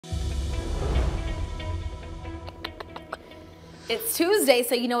It's Tuesday,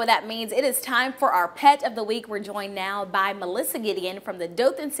 so you know what that means. It is time for our Pet of the Week. We're joined now by Melissa Gideon from the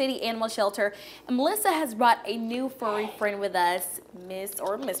Dothan City Animal Shelter. And Melissa has brought a new furry friend with us, Miss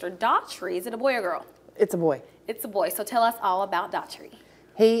or Mr. Daughtry. Is it a boy or girl? It's a boy. It's a boy. So tell us all about Daughtry.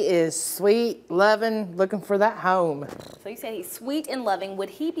 He is sweet, loving, looking for that home. So you said he's sweet and loving. Would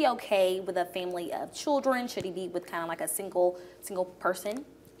he be okay with a family of children? Should he be with kind of like a single person?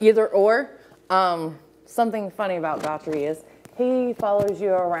 Either or. Something funny about Daughtry is he follows you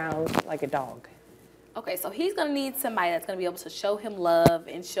around like a dog. Okay, so he's going to need somebody that's going to be able to show him love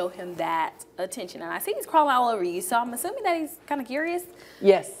and show him that attention. And I see he's crawling all over you, so I'm assuming that he's kind of curious.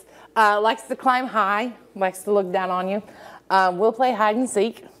 Yes. Likes to climb high, likes to look down on you. We'll play hide and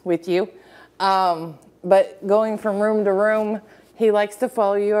seek with you. But going from room to room, he likes to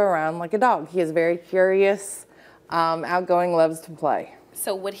follow you around like a dog. He is very curious, outgoing, loves to play.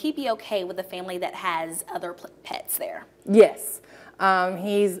 So would he be okay with a family that has other pets there? Yes.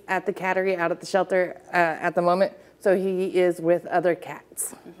 He's at the cattery out at the shelter at the moment, so he is with other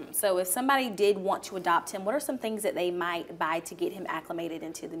cats. Mm-hmm. So if somebody did want to adopt him, what are some things that they might buy to get him acclimated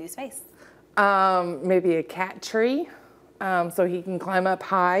into the new space? Maybe a cat tree, so he can climb up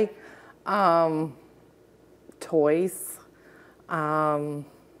high. Toys.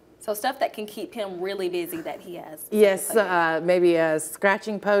 So stuff that can keep him really busy that he has. Yes, maybe a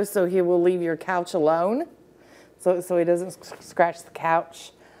scratching post so he will leave your couch alone, so he doesn't scratch the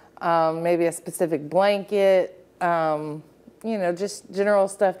couch. Maybe a specific blanket, you know, just general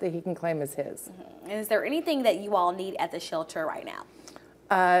stuff that he can claim as his. Mm-hmm. Is there anything that you all need at the shelter right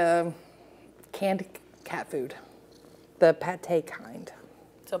now? Canned cat food, the pate kind.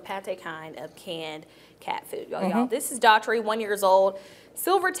 So pate kind of canned cat food. Y'all, this is Daughtry, 1 year old.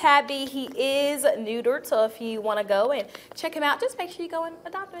 Silver tabby. He is neutered, so if you want to go and check him out, just make sure you go and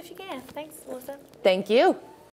adopt him if you can. Thanks, Melissa. Thank you.